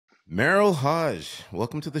Merrill Hoge,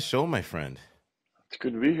 welcome to the show, my friend. It's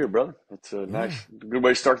good to be here, brother. It's a Yeah, good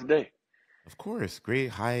way to start the day. of course.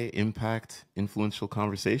 Great, high impact, influential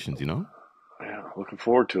conversations. Yeah, looking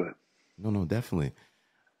forward to it. No, definitely.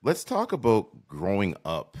 Let's talk about growing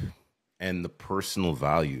up and the personal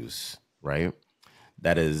values, right?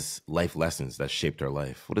 That is life lessons that shaped our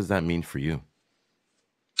life. What does that mean for you?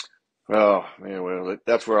 Oh man, well,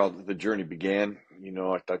 that's where the journey began.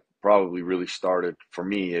 I probably really started for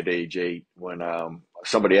me at age 8 when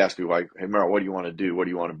somebody asked me, like, "Hey, Merrill, what do you want to do? What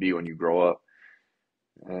do you want to be when you grow up?"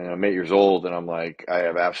 And I'm 8 years old, and I'm like, I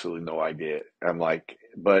have absolutely no idea. I'm like,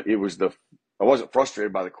 but I wasn't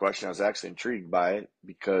frustrated by the question. I was actually intrigued by it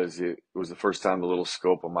because it was the first time the little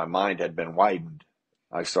scope of my mind had been widened.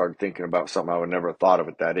 I started thinking about something I would never have thought of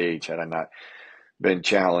at that age had I not been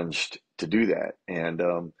challenged to do that.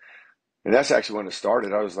 And that's actually when it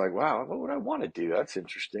started. I was like, wow, what would I want to do? That's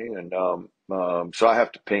interesting. So I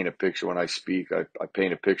have to paint a picture when I speak. I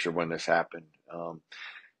paint a picture when this happened.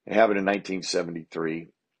 It happened in 1973.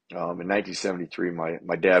 In 1973,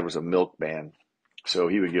 my dad was a milkman. So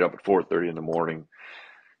he would get up at 4:30 in the morning.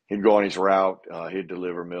 He'd go on his route. He'd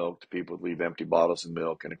deliver milk. People would leave empty bottles of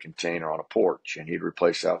milk in a container on a porch, and he'd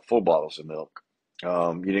replace that with full bottles of milk.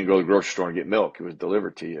 You didn't go to the grocery store and get milk; it was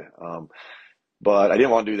delivered to you. But I didn't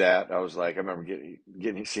want to do that. I was like, I remember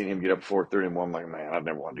seeing him get up at 4:30 in the morning. I'm like, man, I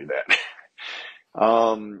never want to do that.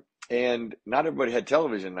 And not everybody had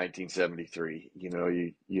television in 1973.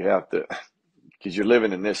 You have to because you're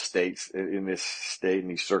living in this state, in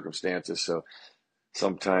these circumstances. So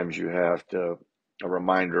sometimes you have to a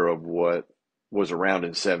reminder of what was around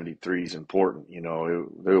in 73 is important.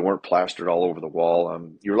 They weren't plastered all over the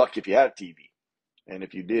wall. You're lucky if you had a TV. And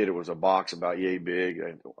if you did, it was a box about yay big,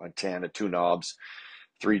 a antenna, two knobs,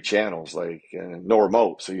 three channels, like no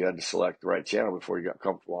remote. So you had to select the right channel before you got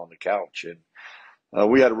comfortable on the couch. And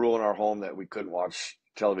we had a rule in our home that we couldn't watch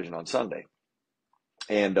television on Sunday.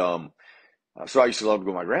 And so I used to love to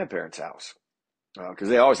go to my grandparents' house because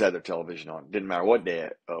they always had their television on. Didn't matter what day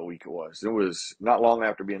a week it was. It was not long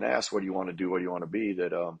after being asked, "What do you want to do? What do you want to be?"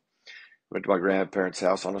 that went to my grandparents'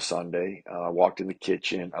 house on a Sunday. I walked in the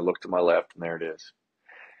kitchen. I looked to my left, and there it is.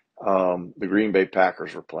 The Green Bay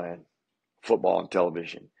Packers were playing football on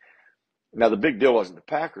television. Now, the big deal wasn't the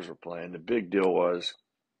Packers were playing. The big deal was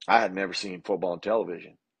I had never seen football on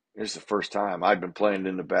television. It was the first time. I'd been playing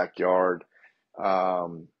in the backyard.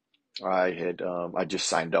 Um, I just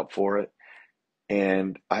signed up for it,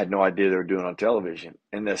 and I had no idea they were doing it on television.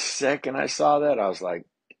 And the second I saw that, I was like,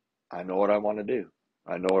 I know what I want to do.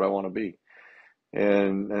 I know what I want to be.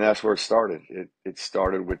 And that's where it started. It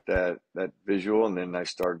started with that visual, and then I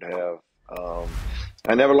started to have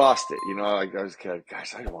I never lost it. I was kind of,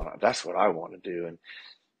 guys, that's what I want to do. And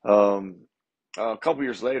um, a couple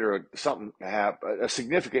years later, something happened. A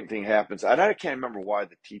significant thing happens. I can't remember why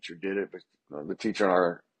the teacher did it, but the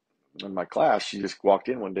teacher in my class, she just walked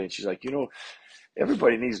in one day and she's like,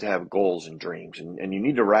 everybody needs to have goals and dreams, and you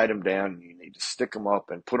need to write them down. And you need to stick them up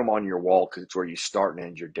and put them on your wall because it's where you start and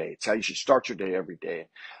end your day. It's how you should start your day every day.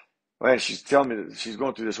 Man, she's telling me that she's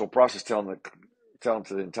going through this whole process, telling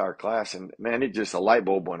to the entire class, and man, it just a light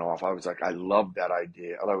bulb went off. I was like, I love that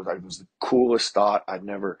idea. I was like, it was the coolest thought. I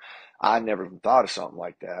never even thought of something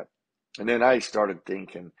like that. And then I started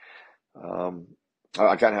thinking, um,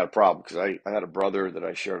 I kind of had a problem because I had a brother that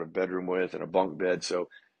I shared a bedroom with and a bunk bed, so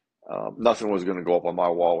nothing was going to go up on my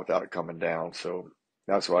wall without it coming down. So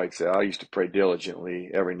that's why I used to pray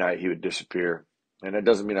diligently every night he would disappear. And that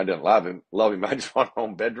doesn't mean I didn't love him. Love him. I just want a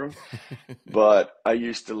home bedroom. But I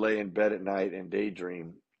used to lay in bed at night and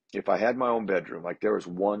daydream. If I had my own bedroom, like there was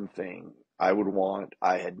one thing I would want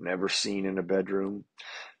I had never seen in a bedroom,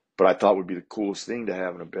 but I thought would be the coolest thing to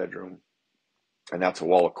have in a bedroom, and that's a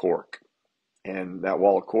wall of cork. And that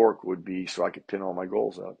wall of cork would be so I could pin all my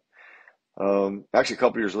goals up. Actually, a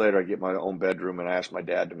couple years later, I get my own bedroom, and I asked my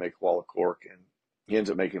dad to make a wall of cork, and he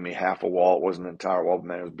ends up making me half a wall. It wasn't an entire wall, but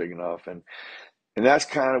man, it was big enough. And that's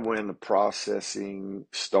kind of when the processing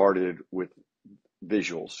started with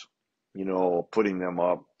visuals, putting them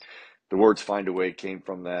up. The words "find a way" came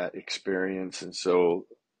from that experience, and so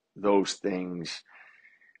those things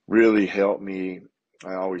really helped me.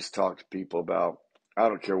 I always talk to people about. I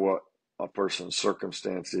don't care what a person's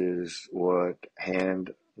circumstance is, what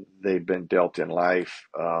hand they've been dealt in life,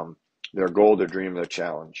 their goal, their dream, their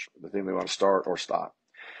challenge, the thing they want to start or stop.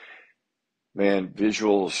 Man,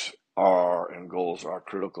 visuals are and goals are a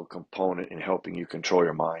critical component in helping you control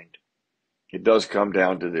your mind. It does come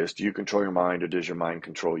down to this. Do you control your mind or does your mind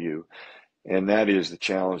control you? And that is the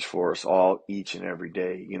challenge for us all each and every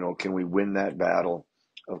day. Can we win that battle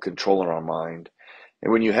of controlling our mind?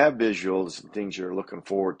 And when you have visuals and things you're looking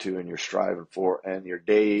forward to and you're striving for, and your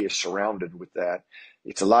day is surrounded with that,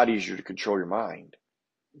 it's a lot easier to control your mind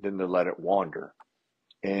than to let it wander.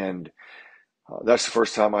 And that's the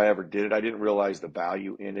first time I ever did it. I didn't realize the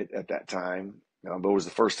value in it at that time, but it was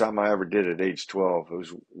the first time I ever did it at age 12. It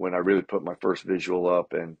was when I really put my first visual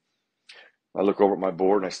up, and I look over at my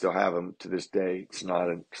board, and I still have them to this day. It's not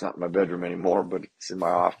in my bedroom anymore, but it's in my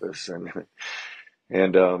office, and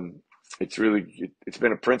it's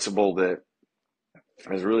been a principle that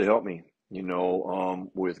has really helped me,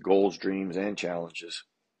 with goals, dreams, and challenges.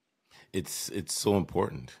 It's so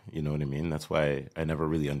important. You know what I mean? That's why I never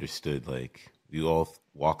really understood. Like we all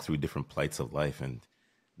walk through different plights of life, and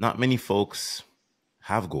not many folks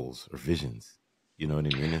have goals or visions. You know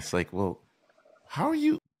what I mean? It's like, well, how are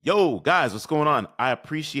you? Yo, guys, what's going on? I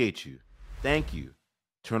appreciate you. Thank you.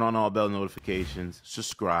 Turn on all bell notifications,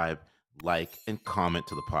 subscribe, like, and comment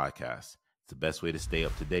to the podcast. It's the best way to stay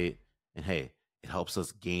up to date. And hey, it helps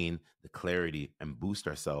us gain the clarity and boost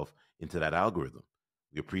ourselves into that algorithm.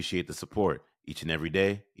 We appreciate the support each and every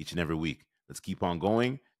day, each and every week. Let's keep on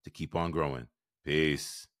going to keep on growing.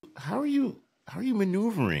 Peace. How are you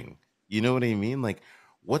maneuvering? You know what I mean? Like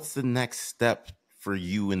what's the next step for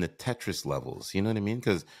you in the Tetris levels? You know what I mean?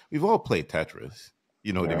 Because we've all played Tetris.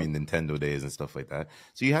 You know what I Yeah. mean? Nintendo days and stuff like that.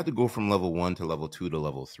 So you had to go from level one to level two to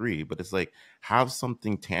level three, but it's like have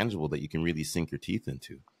something tangible that you can really sink your teeth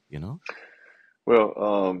into, you know?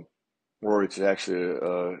 Well, Rory, it's actually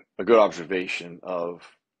a good observation of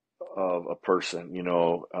a person.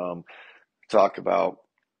 Talk about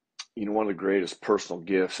one of the greatest personal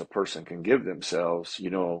gifts a person can give themselves.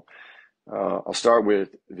 I'll start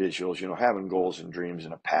with visuals. Having goals and dreams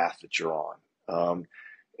and a path that you're on,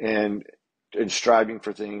 and striving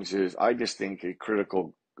for things is, I just think, a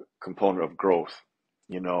critical component of growth.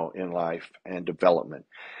 In life and development.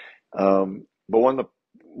 But one of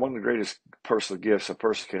the greatest personal gifts a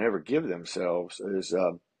person can ever give themselves is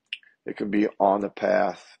it can be on the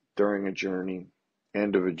path, during a journey,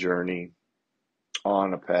 end of a journey,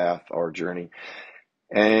 on a path or journey.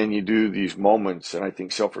 And you do these moments, and I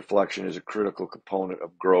think self-reflection is a critical component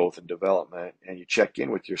of growth and development. And you check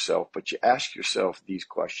in with yourself, but you ask yourself these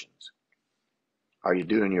questions. Are you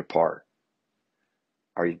doing your part?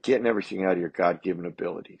 Are you getting everything out of your God-given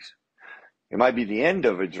abilities? It might be the end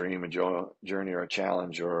of a dream, a journey, or a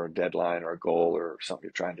challenge, or a deadline, or a goal, or something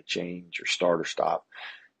you're trying to change, or start, or stop.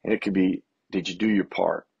 And it could be, did you do your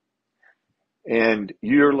part? And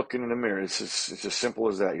you're looking in the mirror. It's as simple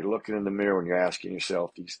as that. You're looking in the mirror when you're asking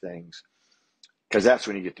yourself these things, because that's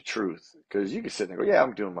when you get the truth. Because you can sit there and go, "Yeah,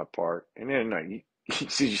 I'm doing my part," and then no, you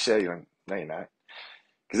see you say, "You're like, no, you're not."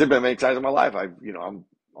 Because there've been many times in my life, I'm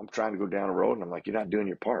trying to go down a road, and I'm like, "You're not doing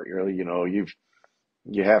your part. You're really,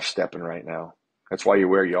 you have stepping right now. That's why you're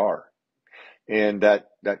where you are." And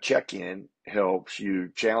that check in helps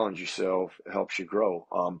you challenge yourself, helps you grow.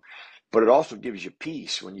 But it also gives you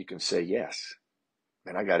peace when you can say yes.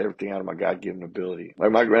 And I got everything out of my God given ability.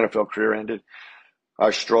 Like my NFL career ended,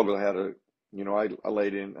 I struggled. I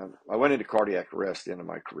laid in. I went into cardiac arrest at the end of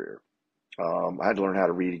my career. I had to learn how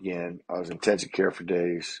to read again. I was in intensive care for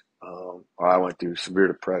days. I went through severe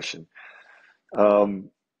depression.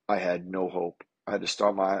 Um, I had no hope. I had to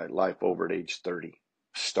start my life over at age 30,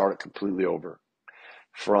 start it completely over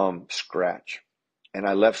from scratch. And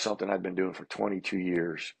I left something I'd been doing for 22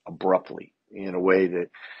 years abruptly in a way that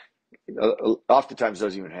oftentimes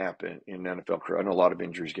doesn't even happen in an NFL career. I know a lot of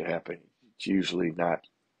injuries can happen. It's usually not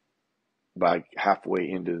by halfway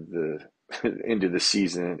into the into the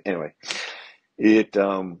season. Anyway, it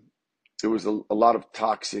was a lot of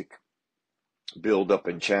toxic buildup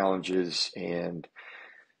and challenges, and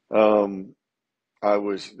um,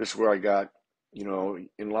 this is where I got,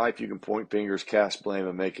 in life you can point fingers, cast blame,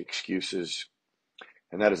 and make excuses,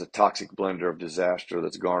 and that is a toxic blender of disaster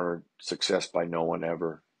that's garnered success by no one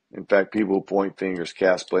ever. In fact, people who point fingers,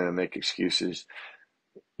 cast blame, and make excuses,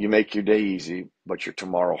 you make your day easy, but your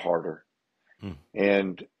tomorrow harder. Hmm.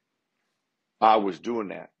 And I was doing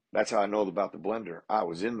that. That's how I know about the blender. I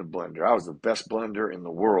was in the blender. I was the best blender in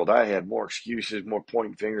the world. I had more excuses, more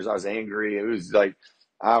pointing fingers. I was angry. It was like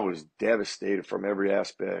I was devastated from every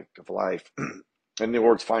aspect of life. And the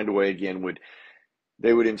words "find a way" again would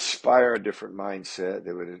inspire a different mindset.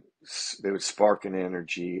 They would spark an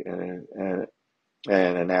energy and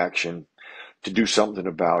an action to do something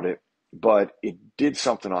about it. But it did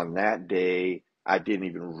something on that day I didn't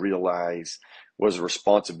even realize was a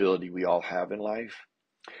responsibility we all have in life.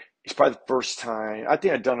 It's probably the first time. I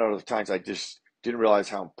think I'd done it other times. I just didn't realize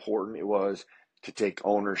how important it was to take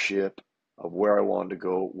ownership of where I wanted to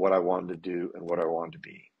go, what I wanted to do, and what I wanted to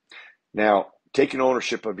be. Now, taking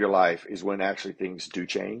ownership of your life is when actually things do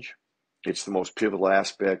change. It's the most pivotal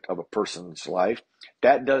aspect of a person's life.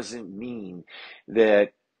 That doesn't mean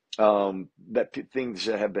that things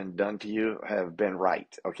that have been done to you have been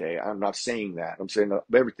right. Okay, I'm not saying that. I'm saying that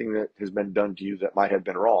everything that has been done to you that might have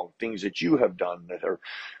been wrong, things that you have done that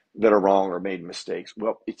are wrong or made mistakes.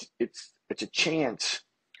 Well, it's a chance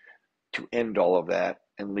to end all of that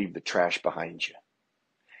and leave the trash behind you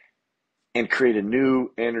and create a new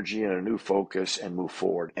energy and a new focus and move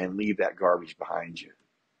forward and leave that garbage behind you.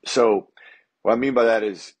 So what I mean by that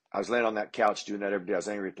is I was laying on that couch doing that every day. I was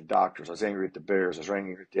angry at the doctors. I was angry at the Bears. I was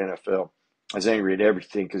angry at the NFL. I was angry at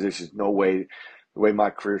everything because this is no way the way my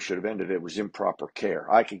career should have ended. It was improper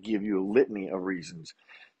care. I could give you a litany of reasons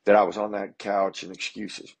that I was on that couch and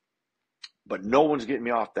excuses, but no one's getting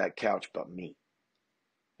me off that couch but me.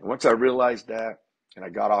 And once I realized that and I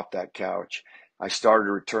got off that couch, I started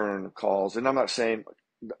returning the calls. And I'm not saying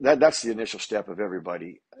that's the initial step of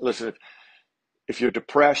everybody. Listen, if you're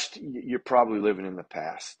depressed, you're probably living in the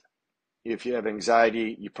past. If you have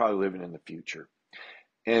anxiety, you're probably living in the future.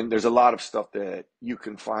 And there's a lot of stuff that you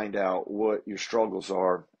can find out what your struggles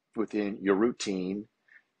are within your routine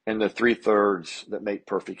and the three-thirds that make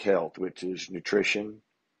perfect health, which is nutrition,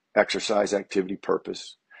 exercise, activity,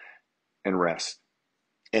 purpose, and rest.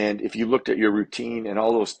 And if you looked at your routine and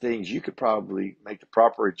all those things, you could probably make the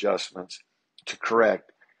proper adjustments to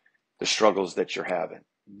correct the struggles that you're having.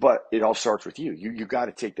 But it all starts with you. You got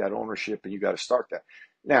to take that ownership and you got to start that.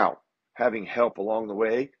 Now, having help along the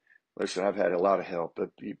way, listen, I've had a lot of help,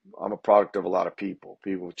 but I'm a product of a lot of people.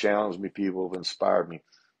 People have challenged me, people have inspired me.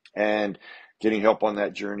 And getting help on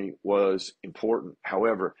that journey was important.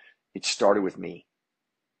 However, it started with me.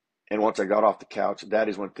 And once I got off the couch, that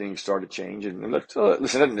is when things started changing. And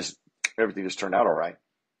listen, everything just turned out all right.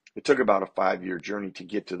 It took about a 5-year journey to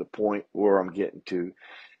get to the point where I'm getting to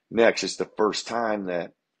next. It's the first time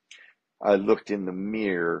that I looked in the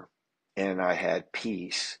mirror and I had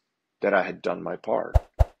peace that I had done my part.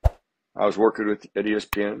 I was working at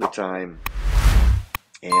ESPN at the time,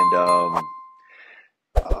 and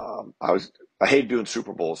I hated doing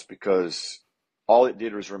Super Bowls because all it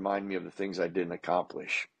did was remind me of the things I didn't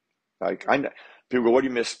accomplish. Like people go, "What do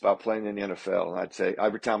you miss about playing in the NFL?" And I'd say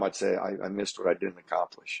every time I missed what I didn't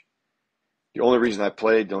accomplish. The only reason I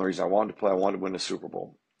played, the only reason I wanted to play, I wanted to win the Super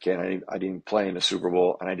Bowl. Okay, and I didn't play in the Super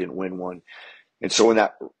Bowl, and I didn't win one. And so when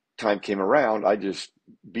that time came around, I just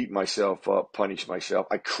beat myself up, punished myself.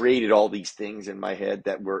 I created all these things in my head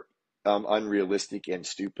that were unrealistic and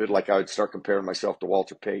stupid. Like I would start comparing myself to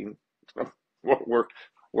Walter Payton.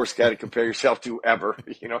 Worst guy to compare yourself to ever.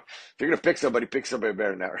 You know, if you're gonna pick somebody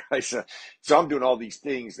better than that, right? So I'm doing all these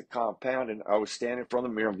things that compound, and I was standing in front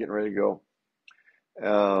of the mirror. I'm getting ready to go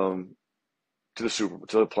to the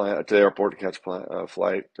to the airport to catch a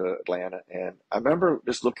flight to Atlanta, and I remember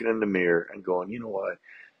just looking in the mirror and going, you know what?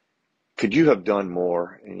 Could you have done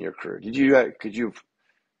more in your career? Could you have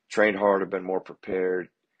trained harder, been more prepared?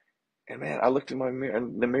 And man, I looked in the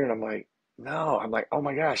mirror, and I'm like, no. I'm like, oh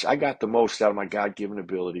my gosh, I got the most out of my God-given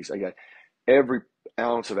abilities. I got every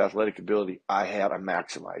ounce of athletic ability I had. I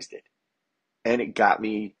maximized it, and it got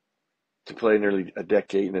me to play nearly a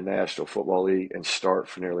decade in the National Football League and start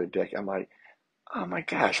for nearly a decade. I'm like, oh my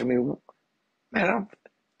gosh. I mean, man,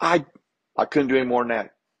 I I couldn't do any more than that.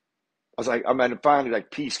 I was like, I mean, finally,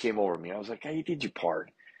 like peace came over me. I was like, hey, you did your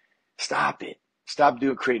part. Stop it. Stop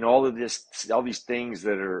creating all these things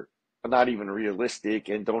that are not even realistic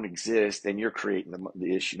and don't exist, and you're creating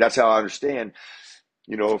the issue. That's how I understand.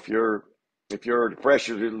 You know, if you're depressed,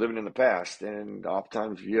 you're living in the past, and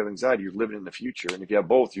oftentimes if you have anxiety, you're living in the future, and if you have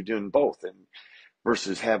both, you're doing both. And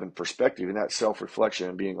versus having perspective and that self reflection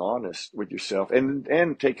and being honest with yourself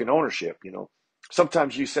and taking ownership. You know,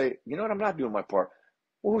 sometimes you say, you know what, I'm not doing my part.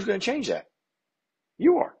 Well, who's going to change that?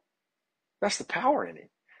 You are. That's the power in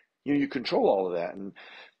it. You control all of that. And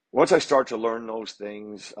once I start to learn those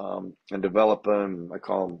things and develop them, I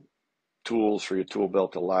call them tools for your tool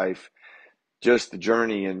belt of life. Just the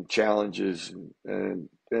journey and challenges and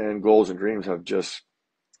goals and dreams have just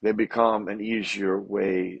they become an easier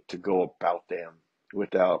way to go about them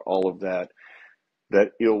without all of that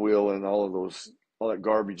ill will and all that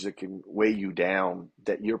garbage that can weigh you down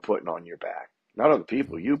that you're putting on your back. Not other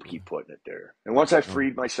people, you keep putting it there. And once I No,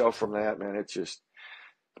 freed myself from that, man, it's just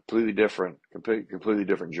completely different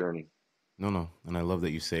journey. no. And I love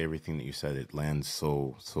that you say everything that you said. It lands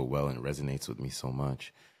so well and it resonates with me so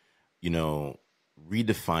much. You know,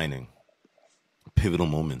 redefining pivotal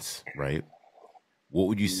moments, right? What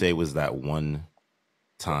would you say was that one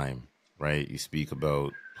time, right? You speak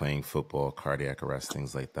about playing football, cardiac arrest,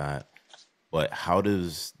 things like that. But how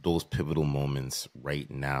does those pivotal moments right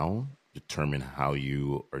now determine how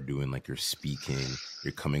you are doing, like your speaking,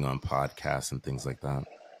 you're coming on podcasts and things like that?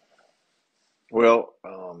 Well,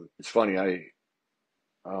 it's funny.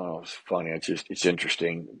 It's funny. It's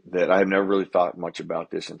interesting that I've never really thought much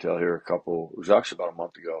about this until here it was actually about a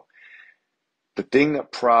month ago. The thing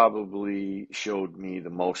that probably showed me the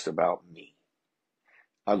most about me,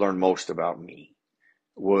 I learned most about me,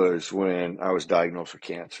 was when I was diagnosed with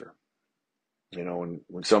cancer.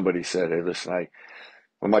 When somebody said, "Hey, listen,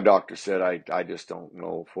 when my doctor said, I just don't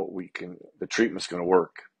know if the treatment's going to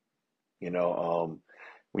work." You know,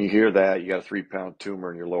 when you hear that, you got a 3-pound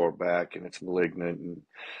tumor in your lower back and it's malignant,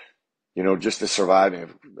 and just the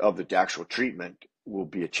surviving of the actual treatment will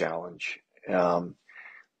be a challenge.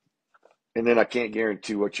 And then I can't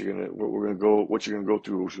guarantee what you're gonna go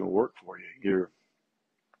through, what's gonna work for you.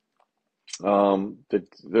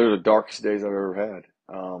 They're the darkest days I've ever had.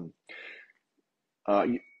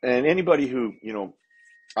 And anybody who,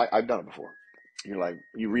 I've done it before. You're like,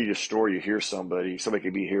 you read a story, you hear somebody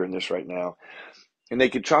could be hearing this right now, and they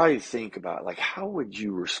could try to think about, like, how would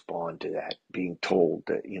you respond to that, being told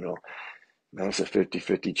that, that's a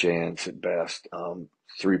 50-50 chance at best,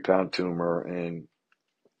 3-pound tumor, and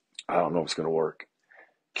I don't know if it's going to work.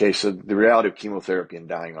 Okay, so the reality of chemotherapy and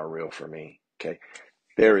dying are real for me. Okay,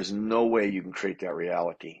 there is no way you can create that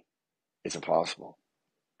reality. It's impossible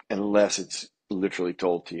unless it's literally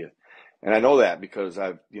told to you. And I know that because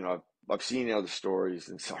I've seen other stories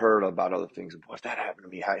and heard about other things. What, if that happened to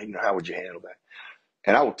me, how would you handle that?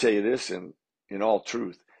 And I will tell you this in all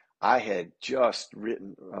truth. I had just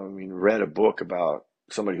read a book about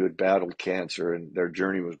somebody who had battled cancer and their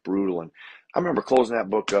journey was brutal. And I remember closing that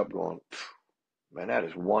book up going, man, that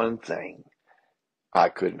is one thing I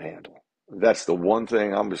couldn't handle. That's the one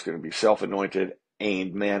thing. I'm just going to be self-anointed,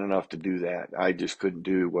 ain't man enough to do that. I just couldn't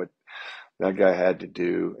do what that guy had to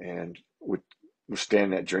do and would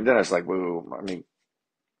withstand that journey. Then I was like, whoa, I mean,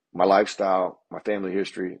 my lifestyle, my family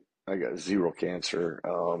history, I got zero cancer.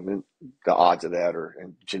 And the odds of that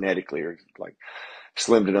and genetically are like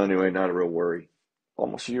slim to none anyway, not a real worry.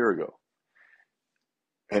 Almost a year ago.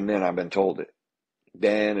 And then I've been told it.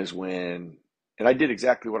 Then is when, and I did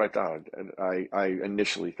exactly what I thought. I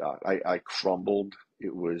initially thought. I crumbled.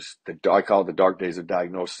 I call it the dark days of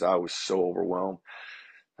diagnosis. I was so overwhelmed.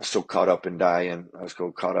 I was so caught up in dying. I was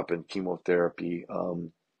so caught up in chemotherapy.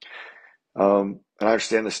 And I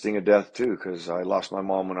understand the sting of death too, because I lost my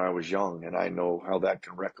mom when I was young, and I know how that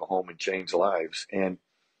can wreck a home and change lives. And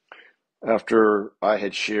after I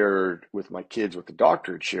had shared with my kids what the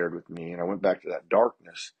doctor had shared with me, and I went back to that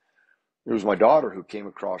darkness, it was my daughter who came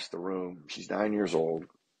across the room. She's 9 years old.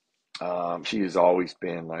 She has always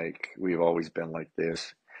been we've always been like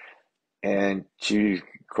this. And she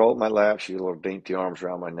crawled in my lap. She had little dainty arms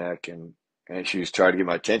around my neck, and she was trying to get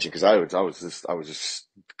my attention because I was just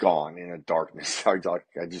gone in a darkness. I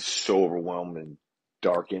just so overwhelmed and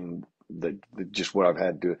dark in just what I've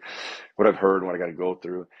heard and what I got to go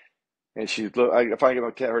through. And I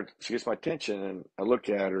finally get she gets my attention, and I look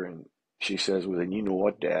at her, and she says, "Well, then you know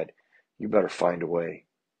what, Dad, you better find a way."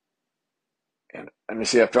 And I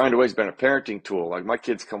see, I find a way has been a parenting tool. Like my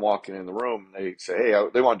kids come walking in the room, and they say, "Hey,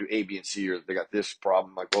 they want to do A, B, and C, or they got this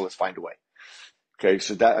problem." I'm like, well, let's find a way. Okay,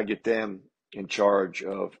 so that I get them in charge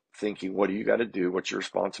of thinking, what do you got to do? What's your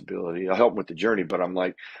responsibility? I'll help them with the journey, but I'm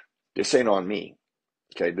like, this ain't on me.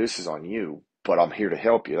 Okay, this is on you, but I'm here to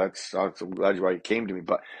help you. I'm glad you came to me.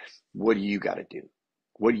 But what do you got to do?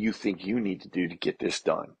 What do you think you need to do to get this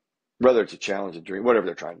done? Whether it's a challenge, a dream, whatever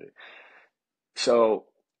they're trying to do. So,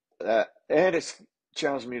 and it's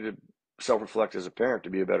challenged me to self-reflect as a parent, to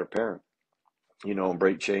be a better parent, and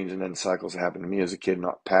break chains and then cycles that happened to me as a kid,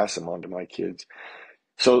 not pass them on to my kids.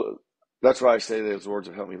 So that's why I say those words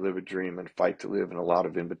have helped me live a dream and fight to live, and a lot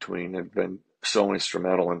of in between have been so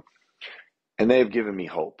instrumental, and they have given me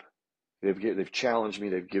hope. They've challenged me.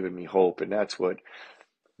 They've given me hope, and that's what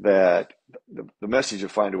that the message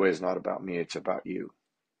of Find a Way is not about me. It's about you.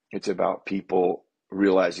 It's about people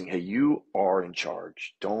realizing, hey, you are in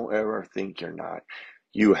charge. Don't ever think you're not.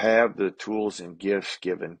 You have the tools and gifts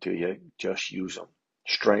given to you. Just use them,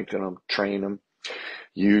 strengthen them, train them,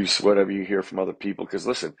 use whatever you hear from other people. Because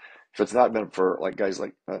listen, if it's not been for like guys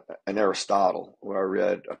like an Aristotle, where I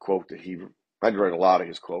read a quote I'd read a lot of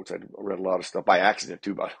his quotes. I'd read a lot of stuff by accident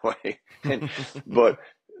too, by the way. But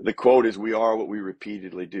the quote is, "We are what we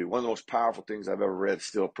repeatedly do." One of the most powerful things I've ever read,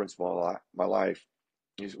 still a principle in my life,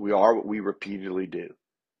 is we are what we repeatedly do.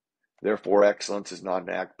 Therefore, excellence is not an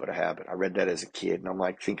act, but a habit. I read that as a kid, and I'm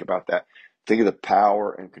like, think about that. Think of the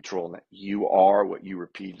power and control in that. You are what you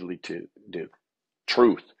repeatedly do.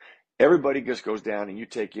 Truth. Everybody just goes down and you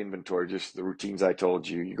take inventory, just the routines I told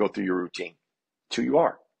you. You go through your routine. It's who you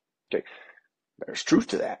are. Okay, there's truth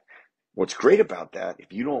to that. What's great about that,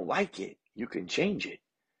 if you don't like it, you can change it.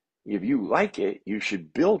 If you like it, you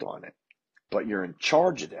should build on it, but you're in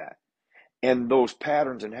charge of that. And those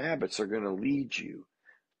patterns and habits are going to lead you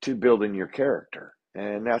to building your character.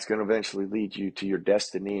 And that's going to eventually lead you to your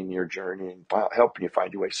destiny and your journey and helping you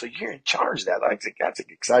find your way. So you're in charge of that. I think that's an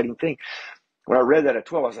exciting thing. When I read that at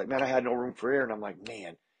 12, I was like, man, I had no room for error. And I'm like,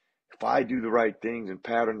 man, if I do the right things and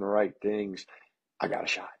pattern the right things, I got a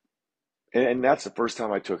shot. And that's the first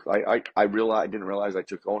time I realized, I didn't realize I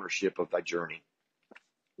took ownership of my journey,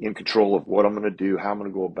 in control of what I'm going to do, how I'm going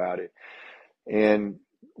to go about it, and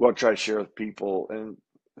what I try to share with people. And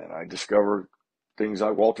I discovered things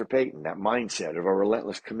like Walter Payton, that mindset of a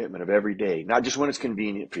relentless commitment of every day, not just when it's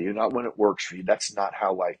convenient for you, not when it works for you. That's not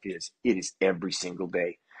how life is. It is every single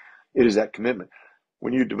day. It is that commitment.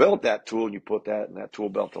 When you develop that tool and you put that in that tool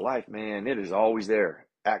belt to life, man, it is always there,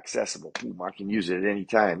 accessible. Boom, I can use it at any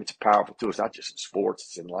time. It's a powerful tool. It's not just in sports,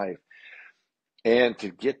 it's in life. And to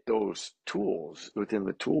get those tools within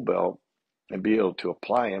the tool belt and be able to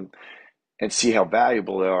apply them and see how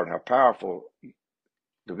valuable they are and how powerful,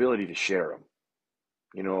 the ability to share them.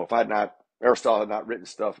 You know, if Aristotle had not written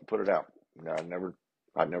stuff and put it out, I'd never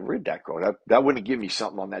read that quote. That wouldn't give me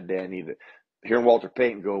something on that day I needed. Hearing Walter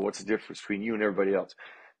Payton go, what's the difference between you and everybody else?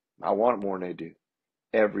 I want it more than they do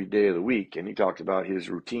every day of the week. And he talked about his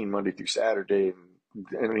routine Monday through Saturday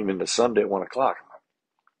and even the Sunday at 1 o'clock.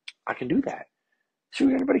 I can do that.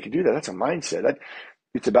 Shoot, anybody can do that. That's a mindset.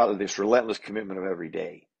 It's about this relentless commitment of every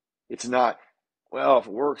day. It's not, well, if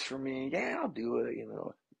it works for me, yeah, I'll do it. You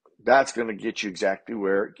know, that's going to get you exactly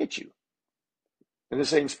where it gets you, in the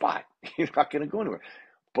same spot. You're not going to go anywhere.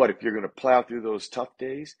 But if you're going to plow through those tough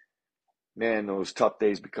days, man, those tough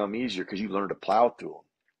days become easier because you learn to plow through them.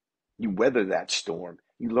 You weather that storm.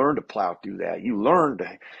 You learn to plow through that. You learn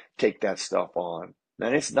to take that stuff on.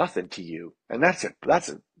 And it's nothing to you. And that's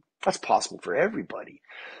possible for everybody.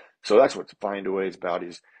 So that's what Find a Way is about,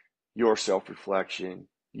 is your self-reflection,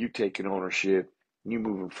 you taking ownership, you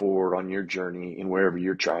moving forward on your journey and wherever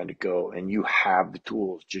you're trying to go, and you have the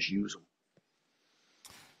tools, just use them.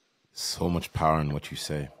 So much power in what you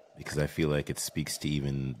say, because I feel like it speaks to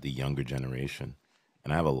even the younger generation.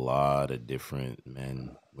 And I have a lot of different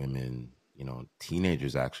men, women,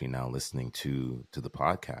 teenagers actually now listening to the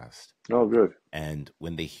podcast. Oh, good. And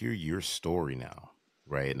when they hear your story now,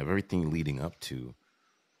 right, and of everything leading up to,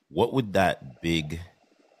 what would that big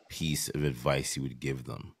piece of advice you would give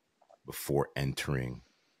them before entering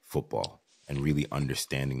football and really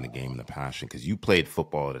understanding the game and the passion? Because you played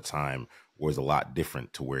football at a time where it's a lot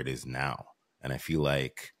different to where it is now. And I feel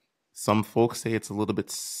like some folks say it's a little bit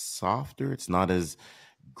softer. It's not as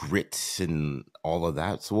grit and all of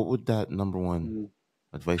that. So what would that number one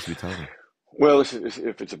advice you would tell them? Well, listen,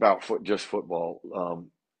 if it's about just football,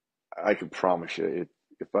 I can promise you,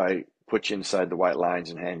 if I put you inside the white lines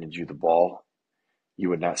and handed you the ball, you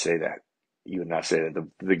would not say that. You would not say that.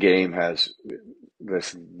 The game has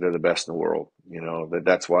this. They're the best in the world. You know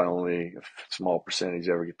that's why only a small percentage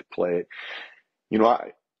ever get to play it. You know,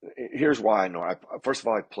 here's why I know. First of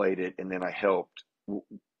all, I played it, and then I helped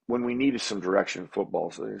when we needed some direction in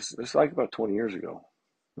football. So it's like about 20 years ago,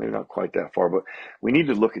 maybe not quite that far, but we need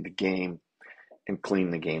to look at the game and clean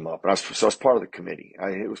the game up. And so I was part of the committee.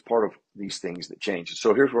 It was part of these things that changed.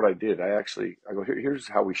 So here's what I did. I go, here's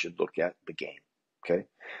how we should look at the game. Okay.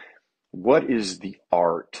 What is the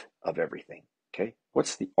art of everything? Okay.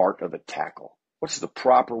 What's the art of a tackle? What's the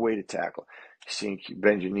proper way to tackle?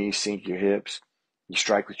 Bend your knees, sink your hips. You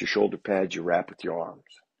strike with your shoulder pads, you wrap with your arms.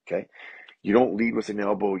 Okay. You don't lead with an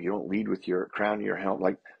elbow. You don't lead with your crown of your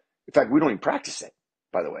helmet. In fact, we don't even practice it,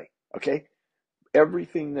 by the way. Okay.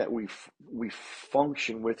 Everything that we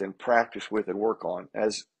function with and practice with and work on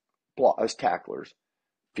as tacklers,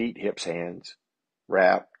 feet, hips, hands,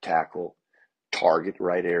 wrap, tackle, target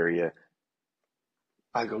right area.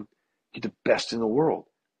 I go, you're the best in the world.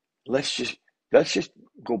 Let's just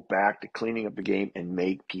go back to cleaning up the game and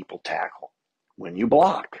make people tackle. When you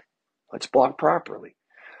block, let's block properly.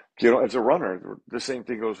 As a runner, the same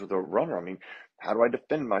thing goes with a runner. I mean, how do I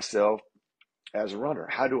defend myself as a runner?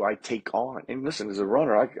 How do I take on? And listen, as a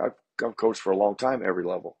runner, I've coached for a long time, every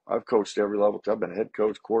level. I've coached every level. I've been a head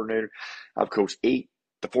coach, coordinator. I've coached 8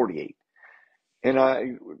 to 48.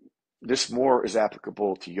 And this more is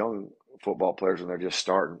applicable to young football players when they're just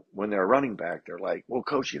starting. When they're running back, they're like, "Well,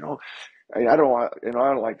 coach, I don't want, I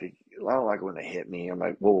don't like it when they hit me." I'm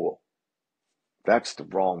like, "Whoa, that's the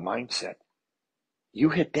wrong mindset. You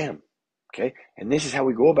hit them." Okay. And this is how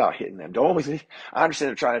we go about hitting them. Don't always, I understand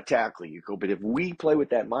they're trying to tackle you, but if we play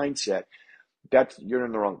with that mindset, you're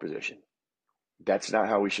in the wrong position. That's not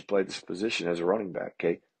how we should play this position as a running back.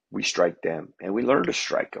 Okay. we strike them, and we learn to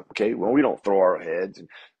strike them. Okay, well, we don't throw our heads, and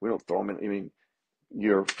we don't throw them in. I mean,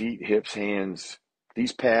 your feet, hips, hands.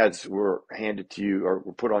 These pads were handed to you or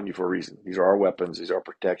were put on you for a reason. These are our weapons. These are our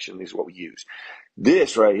protection. These are what we use.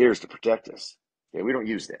 This right here is to protect us. Okay, we don't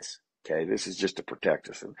use this. Okay, this is just to protect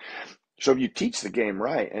us. And so if you teach the game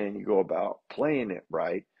right and you go about playing it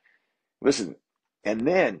right, listen, and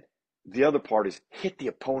then the other part is hit the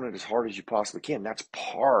opponent as hard as you possibly can. That's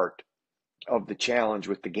part of the challenge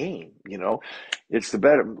with the game. It's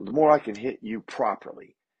the more I can hit you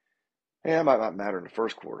properly. Yeah, it might not matter in the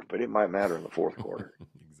first quarter, but it might matter in the fourth quarter.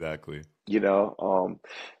 Exactly. You know, um,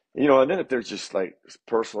 and then if there's just like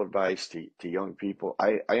personal advice to young people,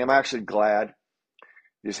 I am actually glad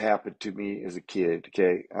this happened to me as a kid.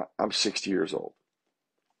 Okay, I'm 60 years old.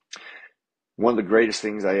 One of the greatest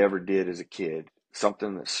things I ever did as a kid,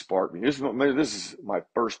 something that sparked me. This is my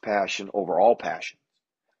first passion over all passions.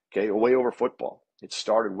 Okay, way over football. It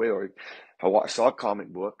started way over. I saw a comic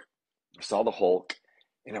book, I saw the Hulk,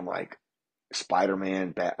 and I'm like,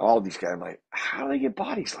 Spider-Man, all these guys. I'm like, how do they get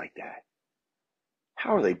bodies like that?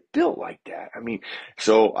 How are they built like that? I mean,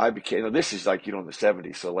 so I became. This is like in the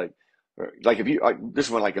 '70s. So like if this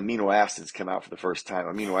is when like amino acids come out for the first time.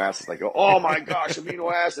 Amino acids, like, oh my gosh,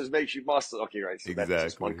 amino acids makes you muscle. Okay, right. So that's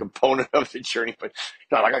just one Exactly. component of the journey. But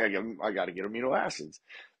not like I got to get amino acids.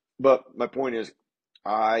 But my point is,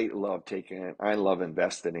 I love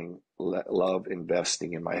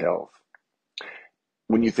investing in my health.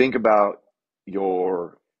 When you think about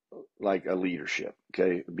your like a leadership,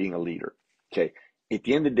 okay, being a leader, okay, at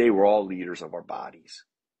the end of the day, we're all leaders of our bodies.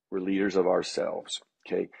 We're leaders of ourselves,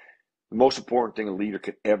 okay. The most important thing a leader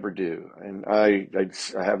could ever do, and I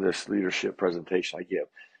have this leadership presentation I give.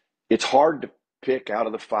 It's hard to pick out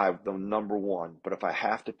of the five the number one, but if I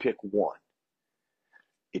have to pick one,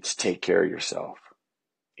 it's take care of yourself,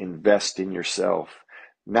 invest in yourself,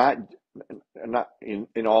 not not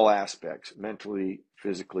in all aspects, mentally,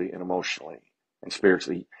 physically, and emotionally, and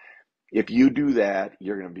spiritually. If you do that,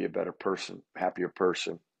 you're going to be a better person, happier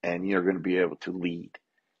person, and you're going to be able to lead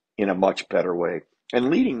in a much better way. And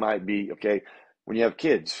leading might be, okay, when you have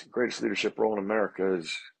kids, greatest leadership role in America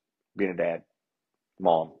is being a dad,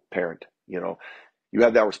 mom, parent. You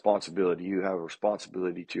have that responsibility. You have a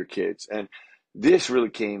responsibility to your kids. And this really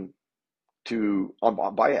came to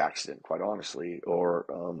by accident, quite honestly, or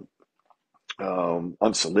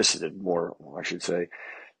unsolicited, more I should say.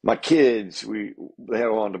 My kids, they had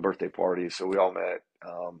on the birthday party, so we all met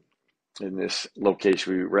in this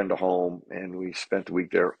location. We rented a home and we spent the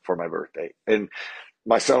week there for my birthday. And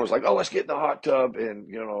my son was like, "Oh, let's get in the hot tub and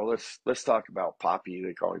let's talk about Poppy."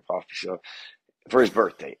 They call me Poppy, so for his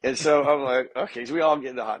birthday. And so I'm like, "Okay." So we all get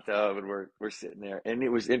in the hot tub and we're sitting there, and it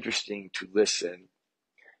was interesting to listen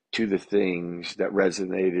to the things that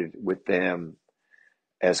resonated with them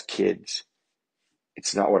as kids.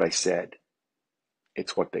 It's not what I said;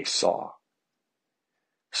 it's what they saw.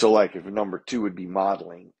 So, like, if number two would be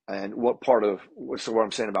modeling, and what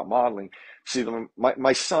I'm saying about modeling, see,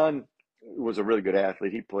 my son was a really good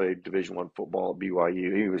athlete. He played Division I football at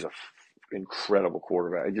BYU. He was incredible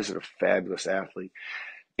quarterback, just a fabulous athlete.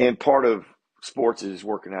 And part of sports is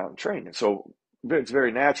working out and training. So it's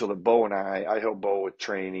very natural that Bo and I help Bo with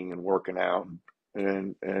training and working out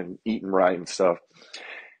and eating right and stuff.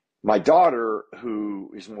 My daughter,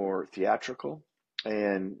 who is more theatrical,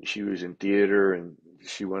 and she was in theater and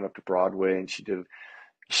she went up to Broadway and she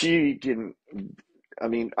didn't, I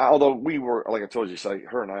mean, although we were, like I told you, so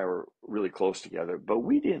her and I were really close together, but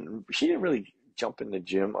she didn't really jump in the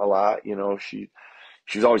gym a lot. She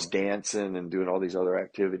was always dancing and doing all these other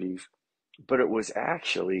activities, but it was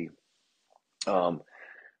actually, um,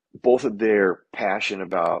 both of their passion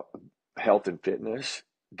about health and fitness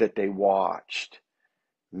that they watched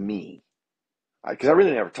me, because I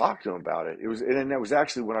really never talked to them about it. And that was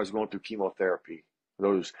actually when I was going through chemotherapy.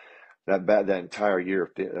 Those that entire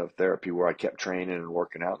year of therapy where I kept training and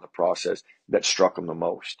working out in the process, that struck them the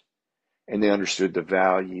most, and they understood the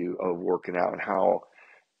value of working out and how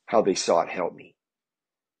they saw it help me.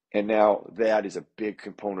 And now that is a big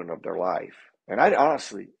component of their life. And I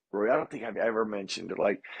honestly, Roy, I don't think I've ever mentioned it.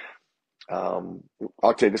 Like, um,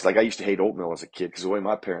 I'll tell you this: like, I used to hate oatmeal as a kid because the way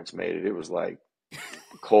my parents made it, it was like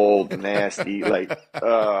cold, nasty, like,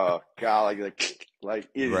 God, like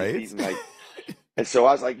it is Right. eating like. And so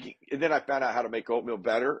I was like, and then I found out how to make oatmeal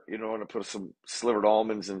better, and I put some slivered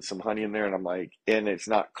almonds and some honey in there, and I'm like, and it's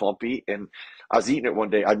not clumpy. And I was eating it one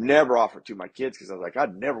day. I'd never offered to my kids because I was like,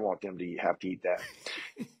 I'd never want them to have to eat that.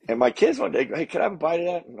 And my kids one day go, "Hey, can I have a bite of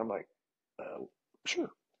that?" And I'm like,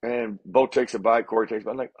 sure. And Bo takes a bite, Corey takes a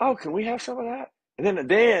bite. I'm like, "Oh, can we have some of that?" And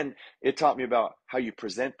then it taught me about how you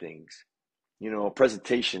present things.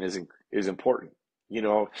 Presentation is important. Even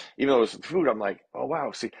though it's food, I'm like, oh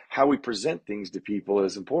wow, see how we present things to people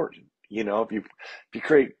is important. If you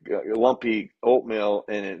create lumpy oatmeal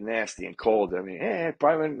and it's nasty and cold, I mean,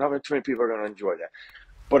 probably not too many people are going to enjoy that.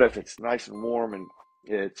 But if it's nice and warm and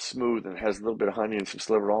it's smooth and has a little bit of honey and some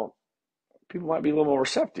sliver on, people might be a little more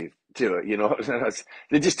receptive to it.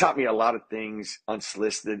 They just taught me a lot of things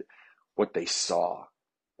unsolicited, what they saw.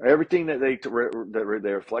 Everything that they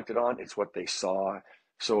reflected on, it's what they saw.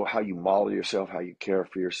 So how you model yourself, how you care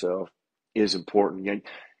for yourself is important.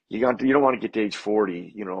 You don't want to get to age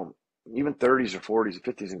 40, even 30s or 40s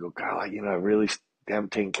or 50s and go, God, I really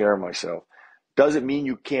haven't taken care of myself. Doesn't mean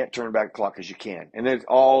you can't turn back the clock, because you can. And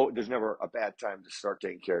there's never a bad time to start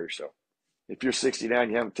taking care of yourself. If you're 69,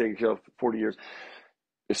 you haven't taken care of 40 years,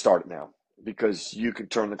 start it now, because you can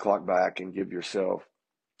turn the clock back and give yourself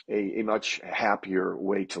a much happier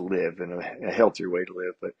way to live and a healthier way to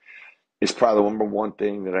live. But it's probably the number one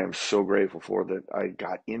thing that I'm so grateful for, that I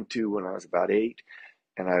got into when I was about 8,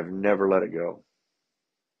 and I've never let it go.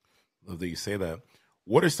 Love that you say that.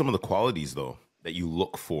 What are some of the qualities, though, that you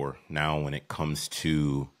look for now when it comes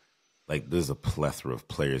to, like, there's a plethora of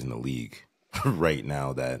players in the league right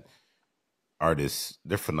now that artists,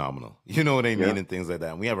 they're phenomenal. You know what I mean? Yeah, And things like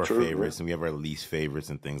that. And we have our true. Yeah. favorites and we have our least favorites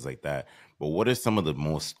and things like that. But what are some of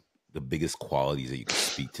the biggest qualities that you could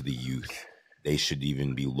speak to the youth they should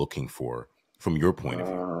even be looking for from your point of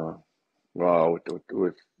view? Well,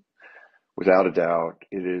 without a doubt,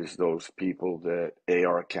 it is those people that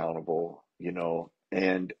are accountable,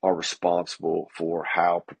 and are responsible for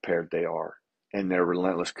how prepared they are, and their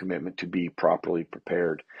relentless commitment to be properly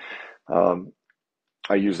prepared. Um,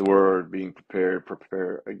 I use the word being prepared,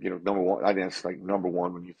 prepare, number one. I think it's like number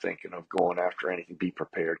one when you're thinking of going after anything, be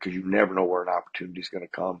prepared, because you never know where an opportunity is going to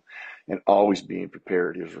come, and always being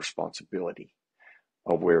prepared is responsibility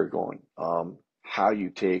of where you're going. How you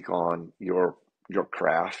take on your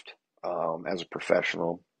craft as a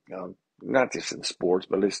professional, not just in sports,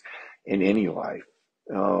 but just in any life,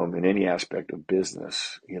 in any aspect of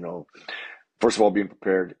business. First of all, being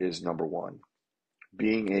prepared is number one.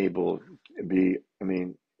 Being able to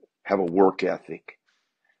have a work ethic,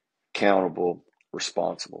 accountable,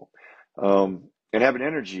 responsible, and have an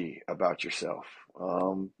energy about yourself.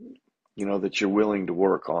 Um, that you're willing to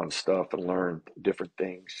work on stuff and learn different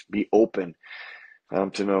things. Be open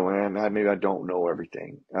to know, man, maybe I don't know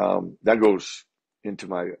everything. That goes into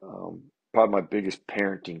probably my biggest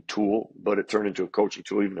parenting tool, but it turned into a coaching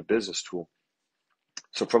tool, even a business tool.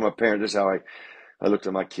 So from a parent, this is how I looked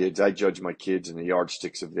at my kids. I judge my kids in the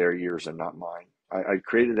yardsticks of their years and not mine. I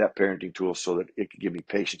created that parenting tool so that it could give me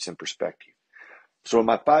patience and perspective. So when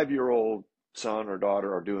my 5-year-old son or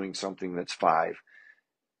daughter are doing something that's 5,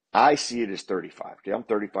 I see it as 35. Okay, I'm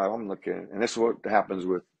 35. I'm looking, and this is what happens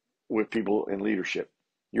with people in leadership.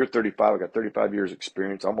 You're 35. I got 35 years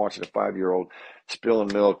experience. I'm watching a 5-year-old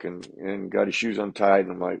spilling milk and got his shoes untied,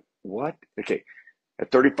 and I'm like, what? Okay,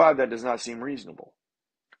 at 35, that does not seem reasonable.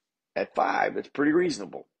 At 5, it's pretty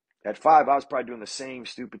reasonable. At 5, I was probably doing the same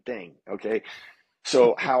stupid thing. Okay,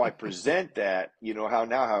 so how I present that,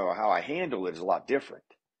 how I handle it is a lot different.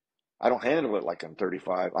 I don't handle it like I'm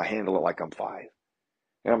 35. I handle it like I'm 5.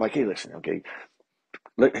 And I'm like, hey, listen, okay,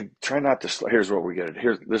 try not to. Here's what we got.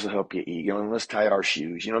 This will help you eat. And let's tie our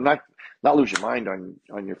shoes. Not lose your mind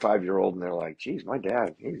on your 5-year-old. And they're like, geez, my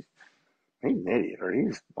dad, he's an idiot, or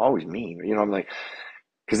he's always mean. I'm like,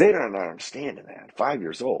 because they don't understand that. 5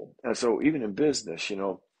 years old, and so even in business,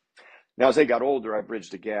 now as they got older, I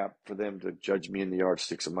bridged the gap for them to judge me in the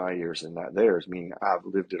yardsticks of my years and not theirs. Meaning, I've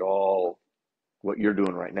lived it all. What you're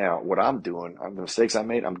doing right now, what I'm doing, the mistakes I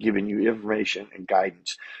made, I'm giving you information and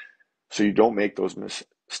guidance so you don't make those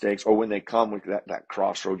mistakes, or when they come with that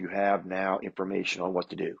crossroad, you have now information on what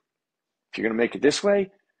to do. If you're going to make it this way,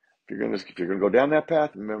 if you're going to go down that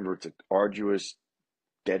path, remember it's an arduous,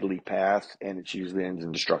 deadly path, and it usually ends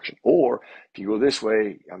in destruction. Or if you go this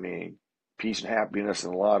way, peace and happiness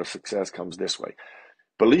and a lot of success comes this way.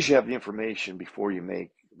 But at least you have the information before you make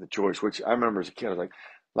the choice, which I remember as a kid, I was like,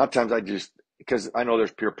 a lot of times because I know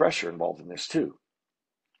there's peer pressure involved in this too.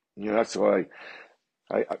 That's why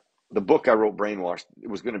I the book I wrote, Brainwashed, it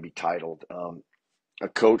was going to be titled "A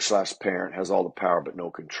Coach/Parent Has All the Power but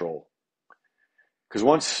No Control." Because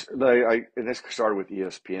once and this started with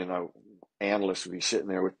ESPN, analysts would be sitting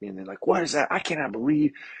there with me, and they're like, "What is that? I cannot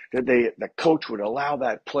believe that the coach would allow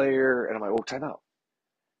that player." And I'm like, "Oh, time out.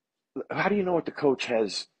 How do you know what the coach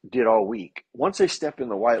did all week? Once they step in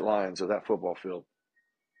the white lines of that football field,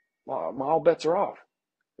 well, all bets are off.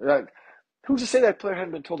 Who's to say that player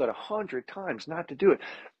hadn't been told that 100 times not to do it?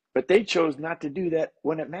 But they chose not to do that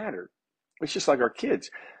when it mattered. It's just like our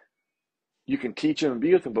kids. you can teach them and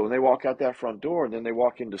be with them, but when they walk out that front door and then they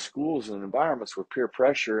walk into schools and environments where peer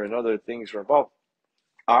pressure and other things are involved,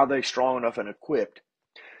 are they strong enough and equipped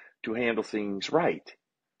to handle things right?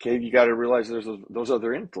 Okay, you got to realize there's those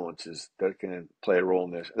other influences that can play a role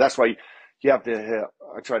in this. That's why you have to help.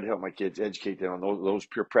 I try to help my kids, educate them on those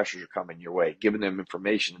peer pressures are coming your way, giving them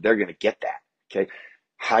information. They're going to get that. Okay,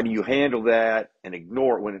 how do you handle that and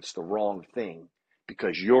ignore it when it's the wrong thing?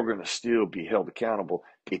 Because you're going to still be held accountable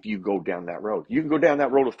if you go down that road. You can go down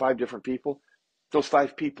that road with 5 different people. Those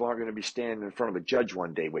 5 people aren't going to be standing in front of a judge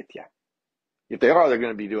one day with you. If they are, they're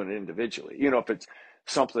going to be doing it individually. If it's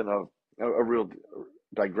something of a real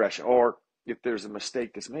digression, or if there's a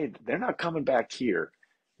mistake that's made, they're not coming back here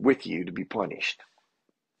with you to be punished.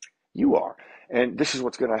 You are. And this is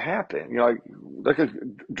what's going to happen. Like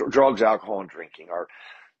drugs, alcohol, and drinking are,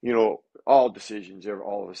 all decisions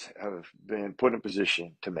all of us have been put in a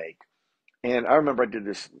position to make. And I remember I did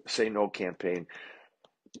this Say No campaign.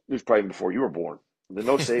 It was probably before you were born.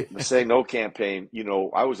 The Say No campaign,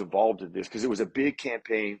 I was involved in this because it was a big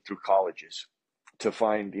campaign through colleges to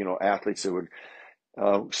find, athletes that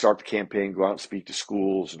would start the campaign, go out and speak to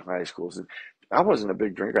schools and high schools. And I wasn't a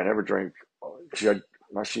big drinker. I never drank.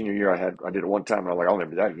 My senior year, I did it one time, and I'm like, I'll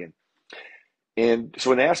never do that again. And so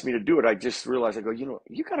when they asked me to do it, I just realized, I go,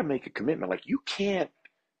 you got to make a commitment. Like, you can't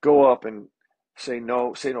go up and say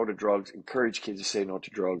no to drugs, encourage kids to say no to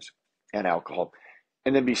drugs and alcohol,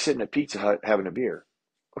 and then be sitting at Pizza Hut having a beer.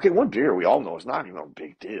 Okay, one beer we all know is not even a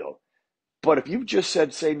big deal. But if you've just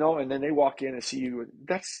said say no, and then they walk in and see you,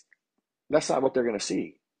 that's not what they're going to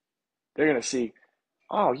see. They're going to see,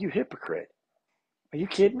 oh, you hypocrite. Are you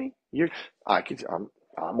kidding me?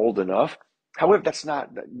 I'm old enough. However, that's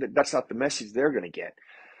not the message they're going to get.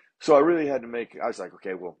 So I really had to I was like,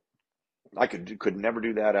 okay, well, I could never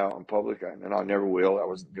do that out in public, and I never will. That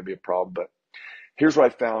was going to be a problem. But here's what I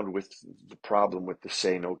found with the problem with the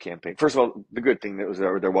Say No campaign. First of all, the good thing that was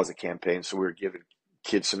there was a campaign, so we were giving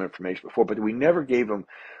kids some information before, but we never gave them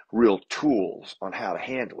real tools on how to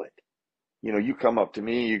handle it. You come up to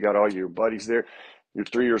me, you got all your buddies there. You're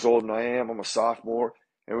 3 years older than I am. I'm a sophomore.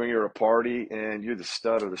 And when you're at a party and you're the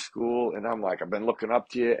stud of the school, and I'm like, I've been looking up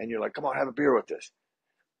to you, and you're like, come on, have a beer with us.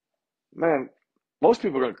 Man, most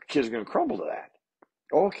kids are going to crumble to that.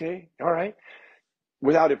 Okay, all right.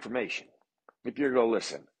 Without information. If you're going to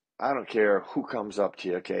listen, I don't care who comes up to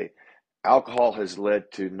you, okay? Alcohol has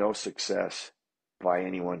led to no success by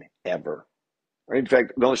anyone ever. In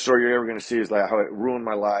fact, the only story you're ever going to see is like how it ruined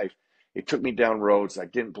my life. It took me down roads I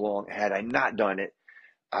didn't belong. Had I not done it,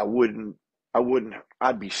 I wouldn't,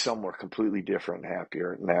 I'd be somewhere completely different and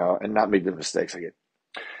happier now and not make the mistakes I get.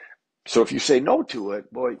 So if you say no to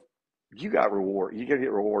it, boy, you got reward. You got to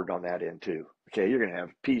get rewarded on that end too. Okay. You're going to have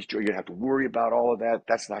peace, joy. You're going to have to worry about all of that.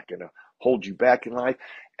 That's not going to hold you back in life.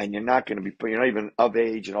 And you're not going to you're not even of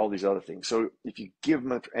age and all these other things. So if you give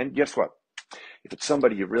them, and guess what? If it's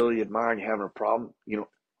somebody you really admire and you're having a problem,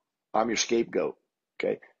 I'm your scapegoat.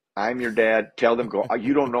 Okay. I'm your dad. Tell them, go,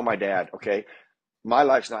 you don't know my dad. Okay. My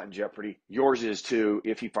life's not in jeopardy. Yours is too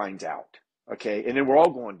if he finds out. Okay. And then we're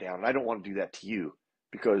all going down. And I don't want to do that to you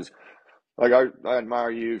because like I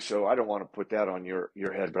admire you. So I don't want to put that on your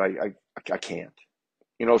head, but I can't.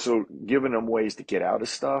 So giving them ways to get out of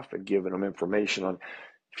stuff and giving them information on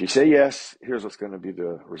if you say yes, here's what's going to be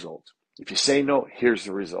the results. If you say no, here's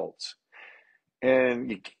the results.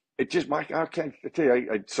 And I can't I tell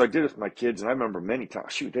you, so I did it with my kids, and I remember many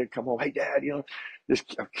times, shoot, they'd come home, hey, Dad, this,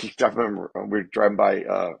 I remember we were driving by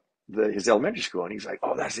his elementary school, and he's like,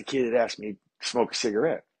 oh, that's the kid that asked me to smoke a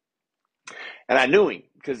cigarette. And I knew him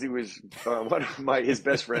because he was one of his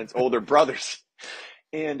best friend's older brothers.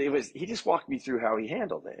 And he just walked me through how he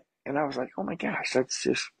handled it. And I was like, oh my gosh, that's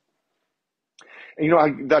just,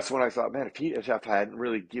 that's when I thought, man, if I hadn't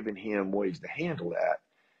really given him ways to handle that,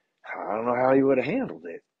 I don't know how he would have handled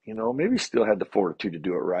it. Maybe he still had the fortitude to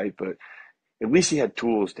do it right, but at least he had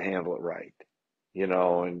tools to handle it right.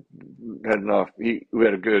 And had enough. We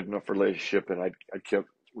had a good enough relationship, and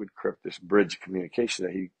we'd crept this bridge of communication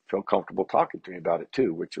that he felt comfortable talking to me about it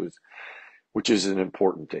too, which is an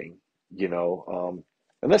important thing. And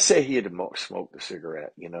let's say he had smoked a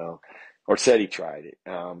cigarette, or said he tried it.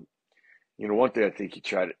 One thing I think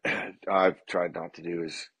I've tried not to do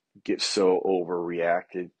is get so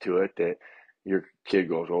overreacted to it that your kid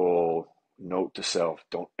goes, oh, note to self,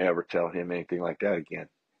 don't ever tell him anything like that again.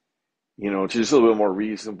 It's just a little bit more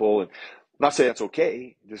reasonable. And not say that's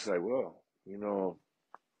okay, just like, well,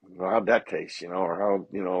 how'd that taste, or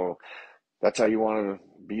how, that's how you want to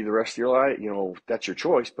be the rest of your life. That's your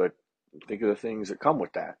choice, but think of the things that come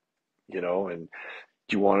with that, and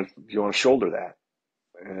do you want to shoulder that?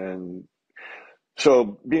 And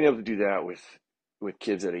So being able to do that with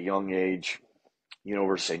kids at a young age,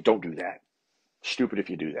 we're saying, don't do that. Stupid if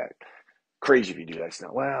you do that. Crazy if you do that. It's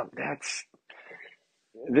not, well, that's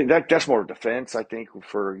more defense, I think,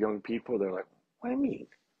 for young people. They're like, what do you mean?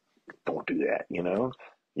 Don't do that,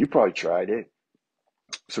 You probably tried it.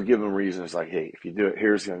 So give them reasons like, hey, if you do it,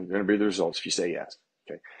 here's going to be the results if you say yes.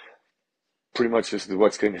 Okay. Pretty much this is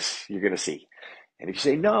what's you're going to see. And if you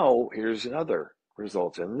say no, here's another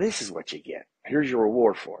results, and this is what you get. Here's your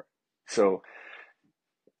reward for it. So,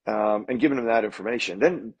 and giving them that information.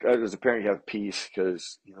 Then, as a parent, you have peace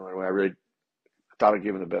because I really thought of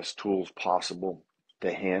giving the best tools possible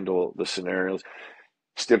to handle the scenarios.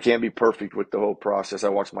 Still can't be perfect with the whole process. I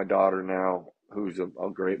watch my daughter now, who's a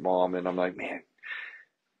great mom, and I'm like, man,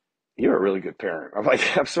 you're a really good parent. I'm like,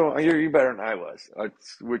 you're better than I was.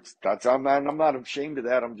 I'm not ashamed of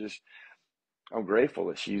that. I'm grateful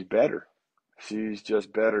that she's better. She's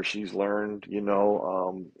just better. She's learned,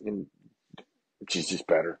 and she's just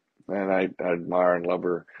better. And I admire and love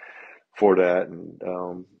her for that.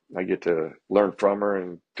 And I get to learn from her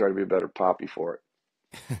and try to be a better poppy for it.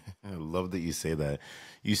 I love that you say that.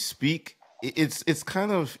 You speak. It's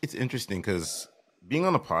interesting because being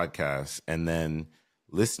on a podcast and then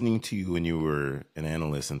listening to you when you were an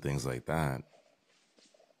analyst and things like that,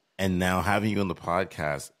 and now having you on the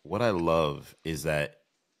podcast. What I love is that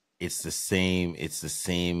it's the same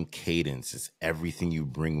cadence. It's everything you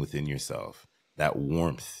bring within yourself. That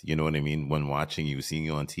warmth, you know what I mean? When watching you, seeing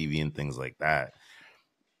you on TV and things like that.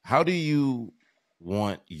 How do you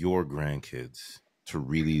want your grandkids to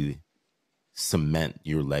really cement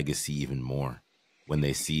your legacy even more when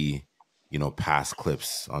they see, past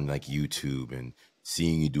clips on like YouTube and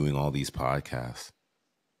seeing you doing all these podcasts?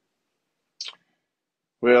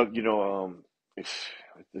 Well, it's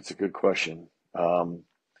it's a good question,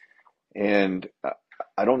 and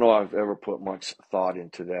I don't know if I've ever put much thought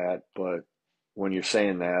into that, but when you're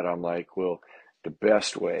saying that, I'm like, well, the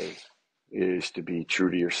best way is to be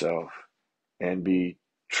true to yourself and be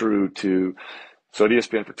true to. So at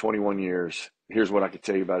ESPN for 21 years, here's what I could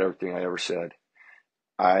tell you about everything I ever said.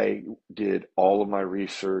 I did all of my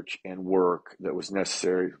research and work that was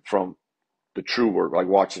necessary from the true work, like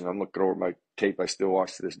watching. I'm looking over my tape I still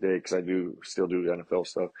watch to this day because I do still do NFL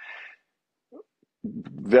stuff.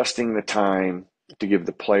 Investing the time to give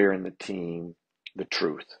the player and the team the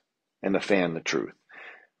truth and the fan the truth.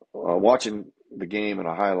 Watching the game and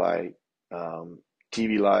a highlight,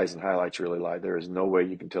 TV lies and highlights really lie. There is no way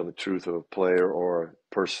you can tell the truth of a player or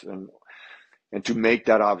a person. And to make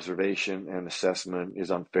that observation and assessment is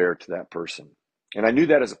unfair to that person. And I knew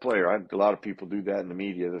that as a player. A lot of people do that in the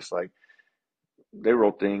media. It's like they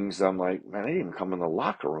wrote things. I'm like, man, they didn't even come in the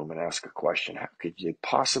locker room and ask a question. How could you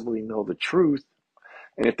possibly know the truth?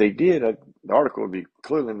 And if they did, the article would be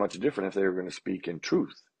clearly much different if they were going to speak in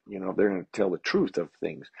truth. If they're going to tell the truth of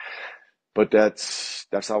things. But that's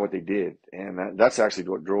not what they did, and that's actually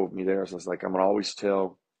what drove me there. So it's like I'm going to always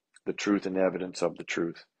tell the truth and evidence of the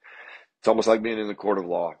truth. It's almost like being in the court of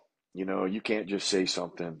law. You can't just say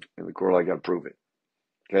something in the court. I got to prove it.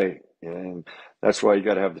 Okay, and that's why you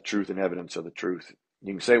got to have the truth and evidence of the truth.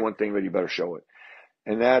 You can say one thing, but you better show it.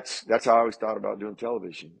 And that's how I always thought about doing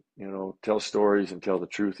television. Tell stories and tell the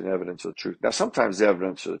truth and evidence of the truth. Now, sometimes the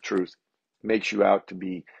evidence of the truth makes you out to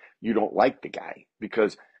be you don't like the guy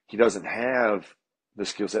because he doesn't have the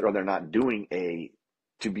skill set, or they're not doing A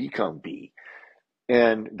to become B,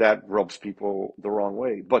 and that rubs people the wrong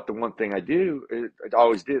way. But the one thing I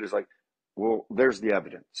always did is like, well, there's the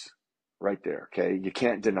evidence right there. Okay, you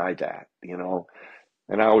can't deny that.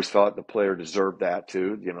 And I always thought the player deserved that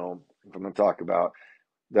too. If I'm going to talk about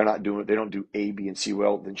they don't do A, B, and C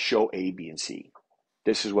well, then show A, B, and C.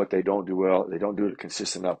 This is what they don't do well. They don't do it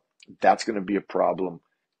consistent enough. That's going to be a problem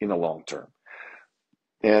in the long term.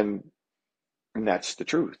 And that's the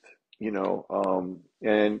truth. And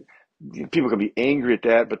people can be angry at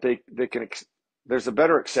that, but they can, there's a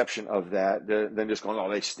better exception of that than just going, oh,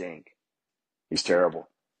 they stink. He's terrible.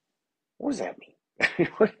 What does that mean?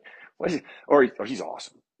 what is it? Or he's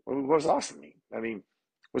awesome. What does awesome mean? I mean,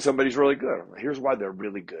 when somebody's really good, here's why they're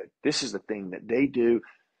really good. This is the thing that they do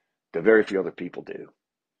that very few other people do,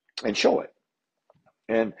 and show it.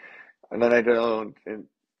 And then I don't, and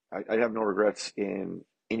I have no regrets in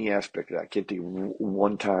any aspect of that. I can't think of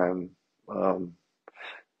one time.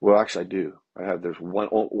 Well, actually, I do. There's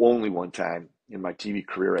only one time in my TV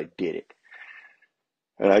career I did it,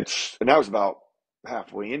 and that was about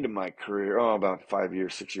halfway into my career. Oh, about 5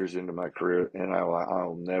 years, 6 years into my career, and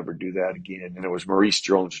I'll never do that again. And it was Maurice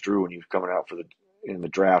Jones-Drew when he was coming out in the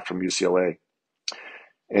draft from UCLA.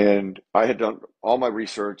 And I had done all my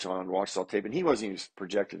research on Waukesha tape, and he wasn't even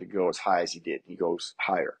projected to go as high as he did. He goes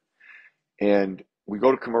higher. And we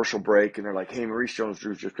go to commercial break, and they're like, "Hey, Maurice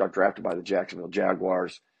Jones-Drew just got drafted by the Jacksonville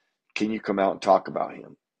Jaguars. Can you come out and talk about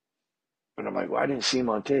him?" And I'm like, "Well, I didn't see him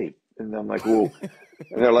on tape." And I'm like, "Well,"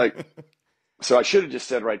 and they're like, so I should have just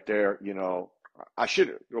said right there, I should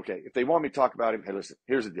have, okay, if they want me to talk about him, hey, listen,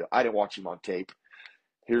 here's the deal. I didn't watch him on tape.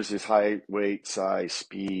 Here's his height, weight, size,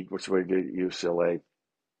 speed, which way he did at UCLA.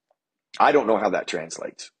 I don't know how that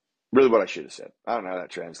translates. Really, what I should have said. I don't know how that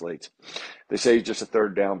translates. They say he's just a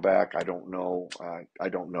third down back. I don't know. I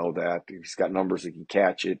don't know that. He's got numbers that can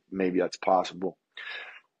catch it. Maybe that's possible.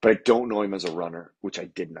 But I don't know him as a runner, which I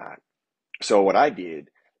did not. So what I did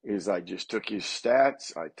is I just took his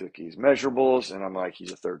stats, I took his measurables, and I'm like,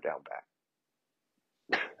 he's a third down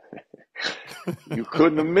back. You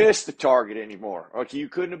couldn't have missed the target anymore. Okay, you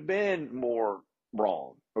couldn't have been more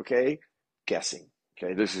wrong. Okay, guessing.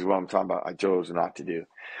 Okay, this is what I'm talking about. I chose not to do,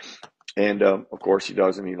 and of course he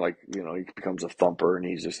does. I mean, like he becomes a thumper, and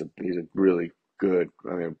he's a really good.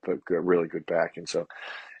 I mean, a really good back. And so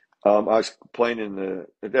I was playing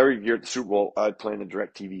every year at the Super Bowl. I'd play in the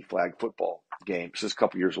DirecTV flag football game. This is a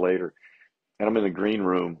couple years later, and I'm in the green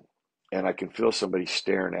room, and I can feel somebody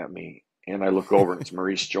staring at me. And I look over, and it's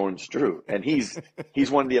Maurice Jones-Drew, and he's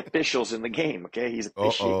one of the officials in the game. Okay, he's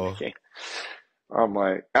officiating the Uh-oh. game. I'm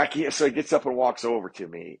like, I can't. So he gets up and walks over to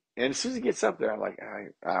me, and as soon as he gets up there, I'm like,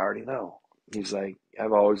 I already know. He's like,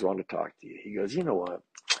 I've always wanted to talk to you. He goes, you know what?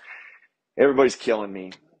 Everybody's killing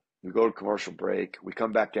me. We go to commercial break. We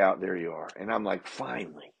come back out. There you are. And I'm like,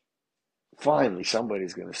 finally,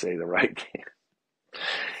 somebody's going to say the right thing.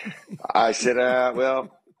 I said,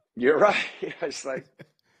 well, you're right.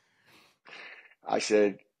 I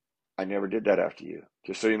said, I never did that after you.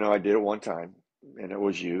 Just so you know, I did it one time, and it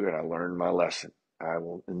was you, and I learned my lesson. I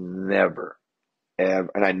will never, ever,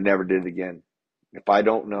 and I never did it again. If I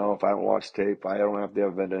don't know, if I don't watch tape, if I don't have the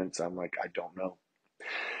evidence, I'm like, I don't know.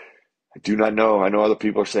 I do not know. I know other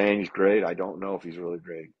people are saying he's great. I don't know if he's really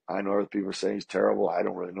great. I know other people are saying he's terrible. I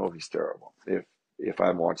don't really know if he's terrible. If I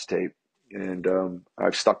haven't watched tape, and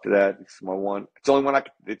I've stuck to that. It's my one. It's the only one.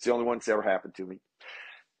 It's the only one that's ever happened to me.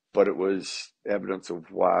 But it was evidence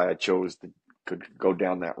of why I chose to could go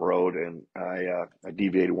down that road, and I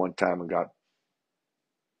deviated one time and got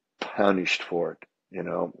punished for it.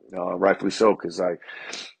 Rightfully so, because I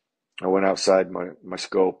went outside my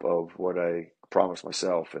scope of what I promised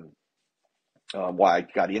myself, and why I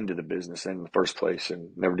got into the business in the first place, and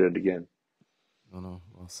never did it again. No, no,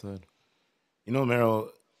 well said.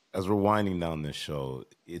 Merrill, as we're winding down this show,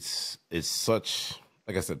 it's such,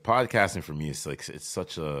 like I said, podcasting for me is like it's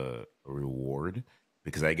such a reward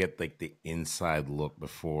because I get like the inside look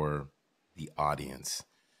before the audience.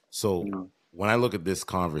 So Mm. when I look at this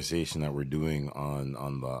conversation that we're doing on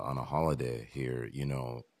a holiday here,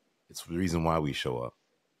 it's the reason why we show up.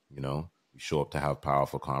 We show up to have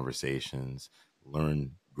powerful conversations,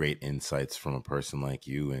 learn great insights from a person like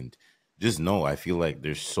you, and just know I feel like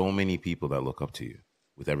there's so many people that look up to you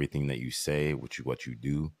with everything that you say, what you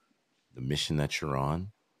do, the mission that you're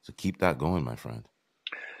on. So keep that going, my friend.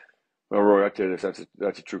 Well, Roy, I tell you this,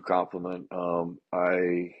 that's a true compliment.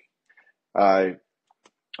 I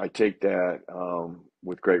I take that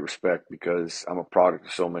with great respect because I'm a product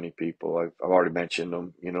of so many people. I've already mentioned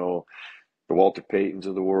them. The Walter Paytons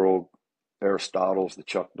of the world, Aristotle's, the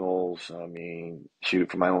Chuck Knowles. I mean,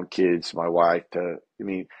 shoot, for my own kids, my wife. I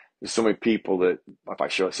mean, there's so many people that if I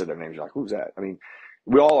said their names, you're like, who's that? I mean,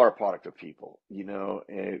 we all are a product of people,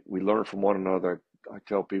 and we learn from one another. I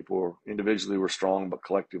tell people individually we're strong, but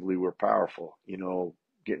collectively we're powerful.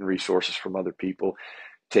 Getting resources from other people,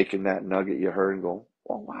 taking that nugget you heard and going,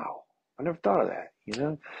 oh, wow, I never thought of that.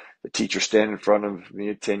 The teacher standing in front of me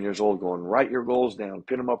at 10 years old going, write your goals down,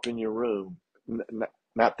 pin them up in your room,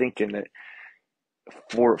 not thinking that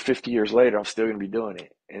 50 years later, I'm still going to be doing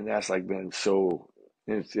it. And that's like been so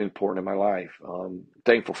it's important in my life.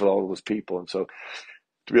 Thankful for all those people. And so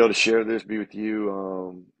to be able to share this, be with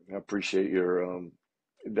you, I appreciate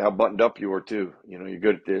how buttoned up you are too. You're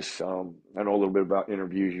good at this. I know a little bit about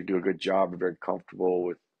interviews. You do a good job. You're very comfortable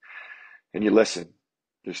with, and you listen.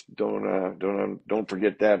 Just don't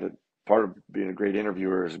forget that part of being a great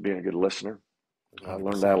interviewer is being a good listener. I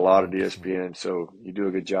learned that a 100%. lot at 100%. ESPN. So you do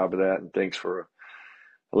a good job of that. And thanks for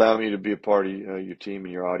allowing me to be a part of your team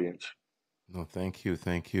and your audience. No, thank you.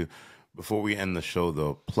 Thank you. Before we end the show,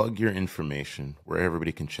 though, plug your information where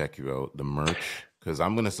everybody can check you out, the merch, because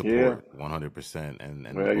I'm going to Yeah. support 100% and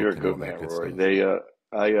the Well, you're book a and all good that man, good Rory.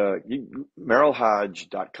 stuff.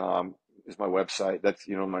 Merrillhoge.com is my website. That's,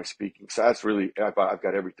 my speaking. So that's really, I've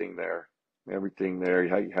got everything there. everything there.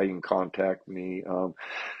 How you can contact me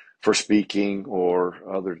for speaking or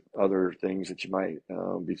other things that you might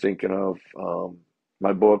be thinking of.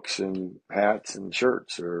 My books and hats and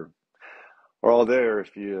shirts are all there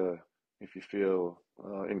if you feel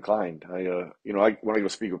inclined. When I go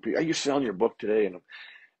speak with people, are you selling your book today? And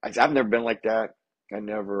I've never been like that. I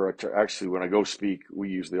never actually when I go speak, we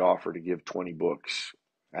usually offer to give 20 books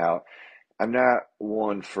out. I'm not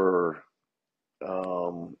one for I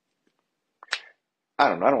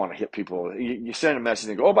don't know. I don't want to hit people. You send a message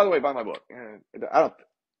and go, oh, by the way, buy my book. I don't.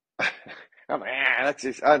 I'm like, that's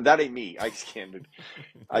just that ain't me. I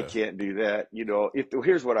Yeah. can't do that. If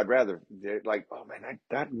here's what I'd rather like. Oh man,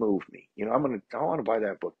 that moved me. I want to buy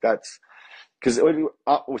that book. That's because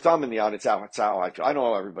with I'm in the audience, that's how I feel. I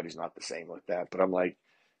know everybody's not the same with that, but I'm like,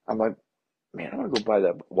 man, I want to go buy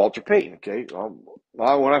that book. Walter Payton. Okay,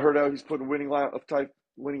 when I heard how he's putting winning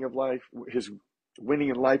of life, his winning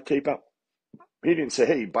in life tape out. He didn't say,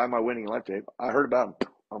 hey, buy my winning life tape. I heard about him.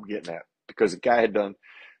 I'm getting that because the guy had done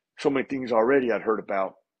so many things already I'd heard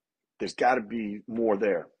about. There's got to be more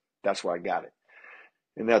there. That's why I got it.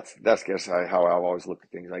 And that's guess how I've always looked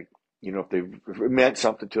at things. Like, if it meant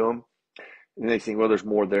something to them and they think, well, there's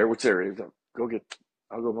more there. What's there? I'll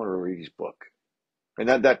go want to read his book. And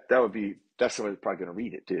that's somebody that's probably going to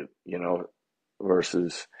read it too,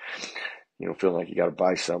 versus, feeling like you got to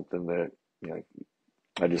buy something that,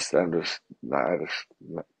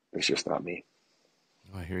 it's just not me.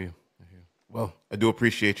 Oh, I hear you. I hear you. Well, I do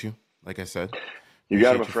appreciate you. Like I said, You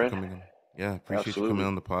got him, a appreciate you for friend. coming on. Yeah, appreciate you coming Absolutely.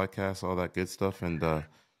 on the podcast, all that good stuff. And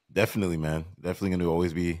definitely, man, definitely going to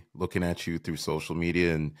always be looking at you through social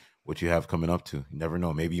media and what you have coming up to. You never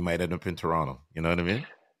know. Maybe you might end up in Toronto. You know what I mean?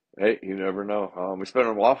 Hey, you never know. It's been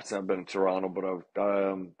a while since I've been in Toronto, but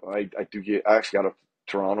I actually got up to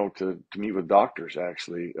Toronto to meet with doctors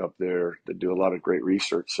actually up there that do a lot of great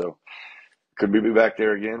research. So could we be back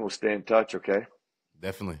there again? We'll stay in touch. Okay.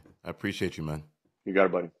 Definitely. I appreciate you, man. You got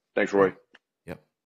it, buddy. Thanks, All right. Roy.